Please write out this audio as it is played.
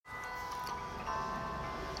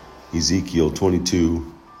Ezekiel 22,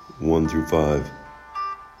 1 through 5.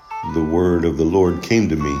 The word of the Lord came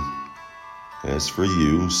to me. As for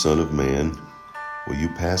you, son of man, will you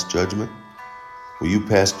pass judgment? Will you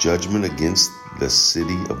pass judgment against the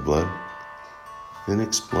city of blood? Then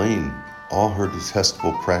explain all her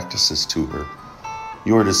detestable practices to her.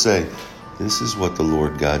 You are to say, this is what the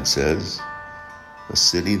Lord God says. A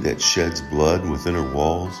city that sheds blood within her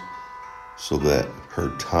walls, so that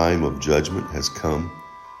her time of judgment has come,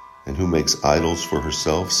 and who makes idols for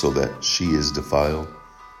herself, so that she is defiled.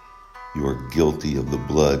 You are guilty of the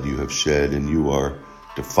blood you have shed, and you are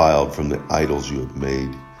defiled from the idols you have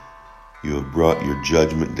made. You have brought your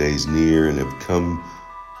judgment days near, and have come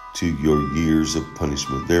to your years of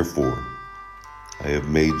punishment. Therefore, I have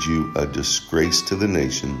made you a disgrace to the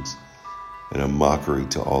nations, and a mockery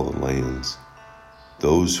to all the lands.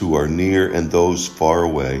 Those who are near and those far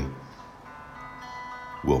away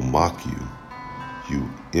will mock you, you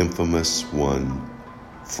infamous one,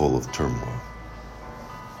 full of turmoil.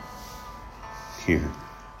 Here,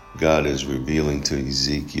 God is revealing to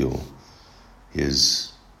Ezekiel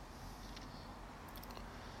his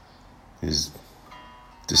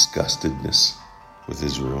disgustedness with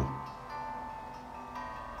Israel.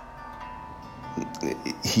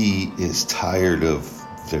 He is tired of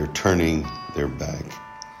their turning their back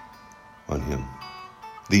on him.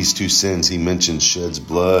 These two sins he mentions, sheds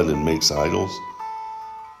blood and makes idols,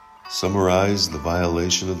 summarize the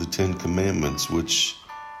violation of the Ten Commandments, which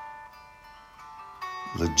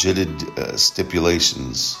legitimate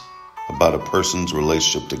stipulations about a person's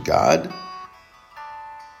relationship to God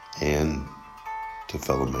and to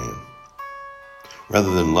fellow man.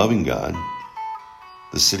 Rather than loving God,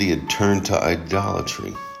 the city had turned to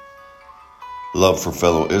idolatry. Love for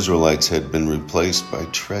fellow Israelites had been replaced by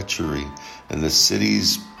treachery, and the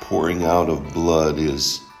city's pouring out of blood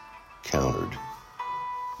is countered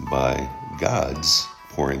by God's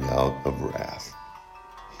pouring out of wrath.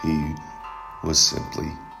 He was simply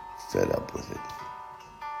fed up with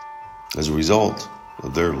it. As a result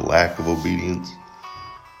of their lack of obedience,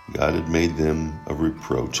 God had made them a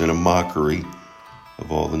reproach and a mockery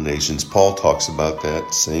of all the nations. Paul talks about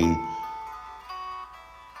that same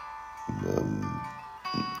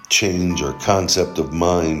change or concept of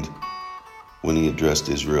mind when he addressed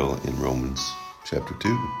Israel in Romans chapter 2.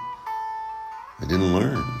 I didn't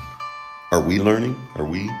learn. Are we learning? Are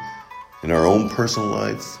we in our own personal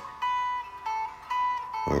life?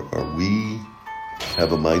 Are we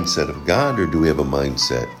have a mindset of God, or do we have a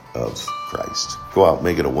mindset of Christ? Go out,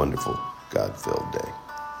 make it a wonderful, God-filled day.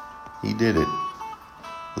 He did it.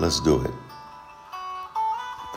 Let's do it.